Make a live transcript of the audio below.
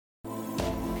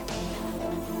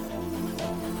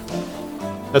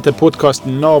Dette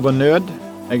podcasten Nav og nød.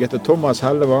 Jeg heter Thomas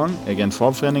Hellevang, jeg en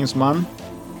fagforeningsmann,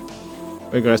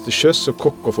 og jeg har reist til sjøs og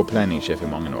kokk og forpleiningssjef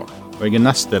i mange år. Og jeg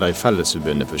nestleder i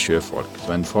Fellesforbundet for sjøfolk,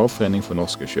 som en fagforening for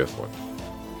norske sjøfolk.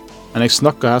 Men jeg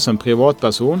snakker her som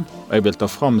privatperson, og jeg vil ta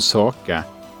fram saker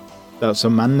der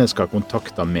som mennesker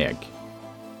kontakter meg.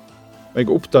 Og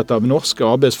jeg opptatt av norske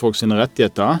arbeidsfolk sine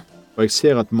rettigheter, og jeg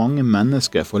ser at mange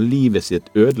mennesker får livet sitt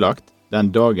ødelagt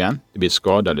den dagen de blir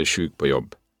skadet eller syk på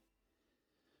jobb.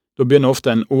 Da begynner ofte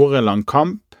en årelang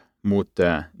kamp mot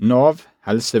Nav,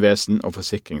 helsevesen og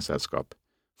forsikringsselskap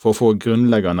for å få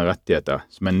grunnleggende rettigheter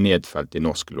som er nedfelt i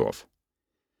norsk lov.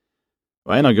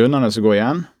 Og en av grunnene som går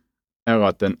igjen er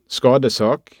at en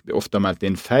skadesak blir ofte meldt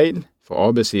inn feil for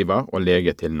arbeidsgiver og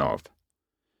lege til Nav.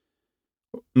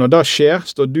 Når det skjer,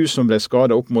 står du som ble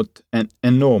skadet opp mot en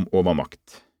enorm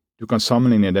overmakt. Du kan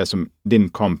sammenligne det som din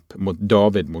kamp mot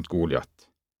David mot Goliat.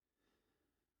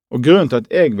 Og grunnen til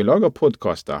at jeg vil lage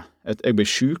podcaster er at jeg ble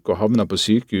syk og havnet på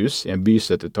sykehus i en by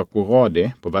som heter Takoradi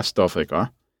på Vest-Afrika,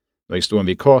 da jeg stod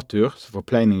en vikartur som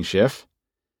forpleiningssjef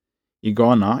i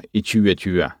Ghana i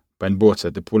 2020 på en båt som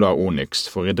heter Polar Onyx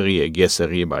for rederiet GC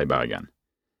Riba i Bergen.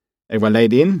 Jeg var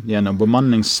leid inn gjennom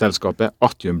bemanningsselskapet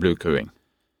Artium Blue Crewing.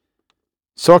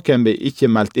 Saken ble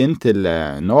ikke meldt inn til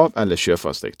Nav eller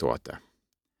Sjøfartsdirektoratet.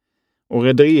 Og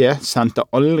rederiet sendte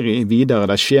aldri videre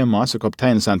det skjemaet som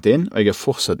kapteinen sendte inn, og jeg er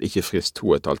fortsatt ikke frist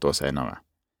 2,5 år senere.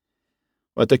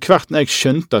 Og etter hvert når jeg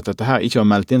skjønte at dette her ikke var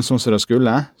meldt inn sånn som det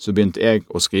skulle, så begynte jeg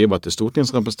å skrive til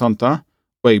stortingsrepresentanter,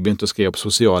 og jeg begynte å skrive på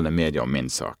sosiale medier om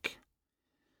min sak.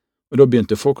 Og da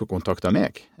begynte folk å kontakte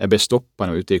meg. Jeg ble stoppet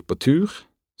når jeg ute gikk på tur,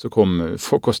 så kom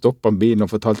folk og stoppet bilen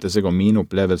og fortalte seg om mine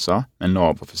opplevelser med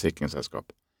Nav og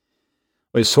forsikringsselskap.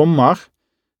 Og i sommer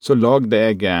så lagde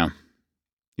jeg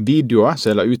videoer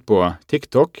som jeg la ut på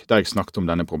TikTok der jeg snakket om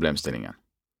denne problemstillingen.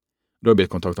 Da har jeg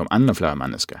blitt kontaktet om enda flere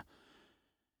mennesker.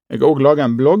 Jeg har også laget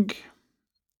en blogg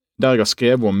der jeg har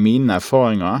skrevet om mine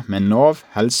erfaringer med Nav,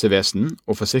 helsevesen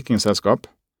og forsikringsselskap,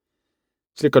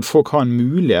 slik at folk har en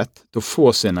mulighet til å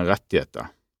få sine rettigheter.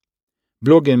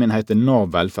 Bloggen min heter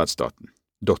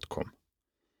navvelferdsstaten.com.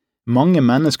 Mange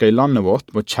mennesker i landet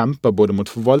vårt må kjempe både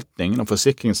mot forvaltningen og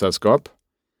forsikringsselskap,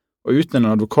 og uten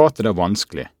en advokat er det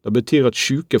vanskelig. Det betyr at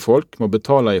syke folk må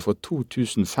betale fra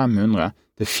 2.500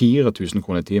 til 4.000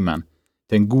 kroner timen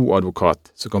til en god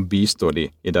advokat som kan bistå de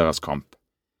i deres kamp.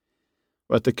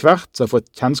 Og etter hvert så har jeg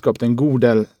fått kjennskap til en god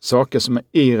del saker som er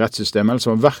i rettssystemet, eller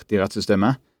som har vært i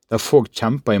rettssystemet, der folk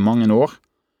kjemper i mange år,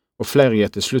 og flere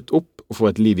gir til slutt opp og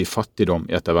får et liv i fattigdom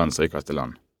i et av verdens rikeste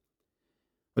land.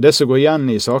 Og det som går igjen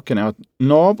i saken er at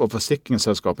Nav og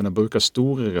forsikringsselskapene bruker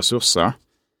store ressurser.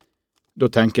 Da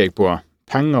tenker jeg på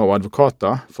penger og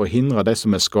advokater for å hindre at de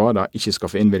som er skadet ikke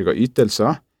skal få innvilget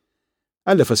ytelser,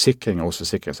 eller forsikringer hos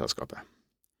forsikringsselskapet.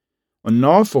 Og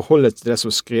Nav forholder til det som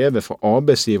er skrevet fra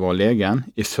arbeidsgiver og legen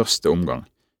i første omgang.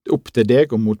 Det er opp til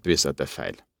deg å motbevise at det er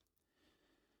feil.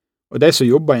 Og de som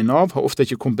jobber i Nav har ofte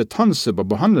ikke kompetanse på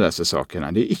å behandle disse sakene.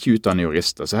 De er ikke utdannet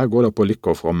jurister, så her går det på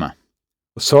lykke og fromme.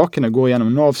 Og sakene går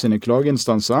gjennom Nav sine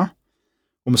klageinstanser.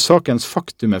 Om sakens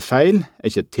faktum er feil, er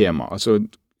ikke et tema, altså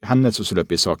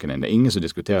hendelsesforløpet i saken din. Det er ingen som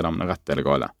diskuterer om det er rett eller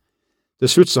gale.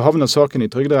 Til slutt så havner saken i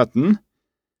trygderetten,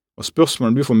 og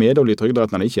spørsmålet om du får medhold i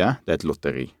trygderetten eller ikke, det er et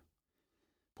lotteri.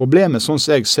 Problemet sånn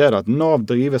som jeg ser det, at Nav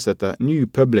drives etter New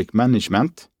Public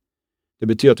Management. Det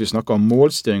betyr at vi snakker om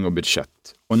målstyring og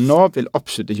budsjett, og Nav vil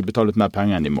absolutt ikke betale ut mer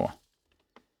penger enn de må.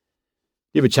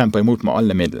 De vil kjempe imot med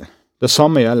alle midler. Det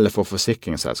samme gjelder for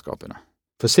forsikringsselskapene.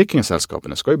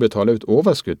 Forsikringsselskapene skal jo betale ut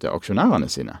overskudd til aksjonærene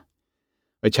sine.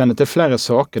 Og jeg kjenner til flere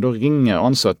saker, da ringer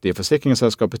ansatte i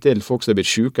forsikringsselskapet til folk som er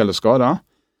blitt syke eller skadet,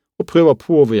 og prøver å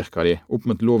påvirke de opp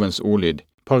mot lovens ordlyd.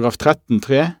 Paragraf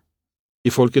 13.3 i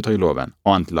folketrygdloven,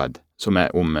 annet ledd, som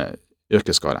er om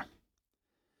yrkesskade.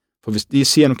 For hvis de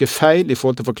sier noe feil i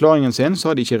forhold til forklaringen sin,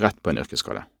 så har de ikke rett på en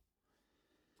yrkesskade.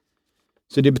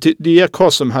 Så de gjør hva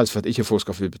som helst for at ikke folk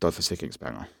skal få utbetalt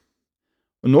forsikringspenger.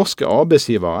 Og norske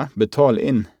arbeidsgivere betaler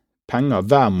inn penger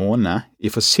hver måned i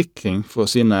forsikring for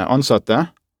sine ansatte,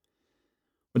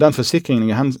 og den forsikringen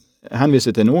jeg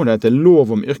henviser til nå, det heter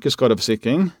lov om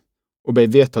yrkesskadeforsikring, og ble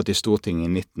vedtatt i Stortinget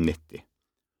i 1990.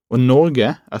 Og Norge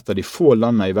er et av de få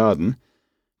landene i verden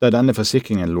der denne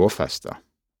forsikringen lovfester.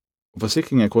 Og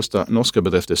forsikringen koster norske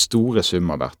bedrifter store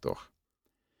summer hvert år.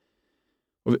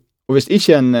 Og hvis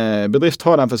ikke en bedrift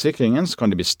har den forsikringen, så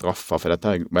kan de bli straffet, for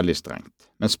dette er veldig strengt.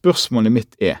 Men spørsmålet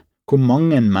mitt er, hvor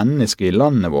mange mennesker i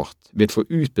landet vårt vil få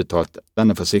utbetalt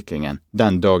denne forsikringen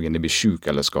den dagen de blir syk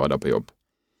eller skadet på jobb?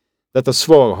 Dette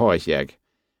svaret har ikke jeg,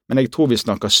 men jeg tror vi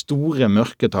snakker store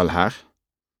mørketall her,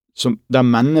 der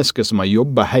mennesker som har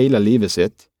jobbet hele livet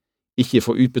sitt ikke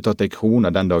får utbetalt en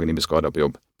krone den dagen de blir skadet på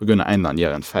jobb, på grunn av en eller annen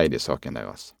gjør en feil i saken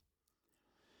deres.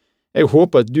 Jeg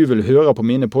håper at du vil høre på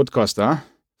mine podcaster,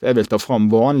 for jeg vil ta fram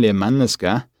vanlige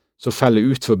mennesker som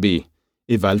feller ut forbi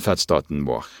i velferdsstaten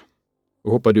vår.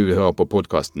 Jeg håper du vil høre på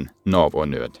podcasten Nav og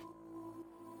nød.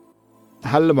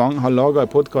 Hellevang har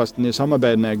laget podcasten i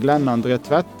samarbeid med Glenn André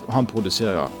Tvedt, og han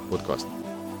produserer podcasten.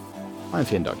 Ha en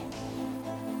fin dag.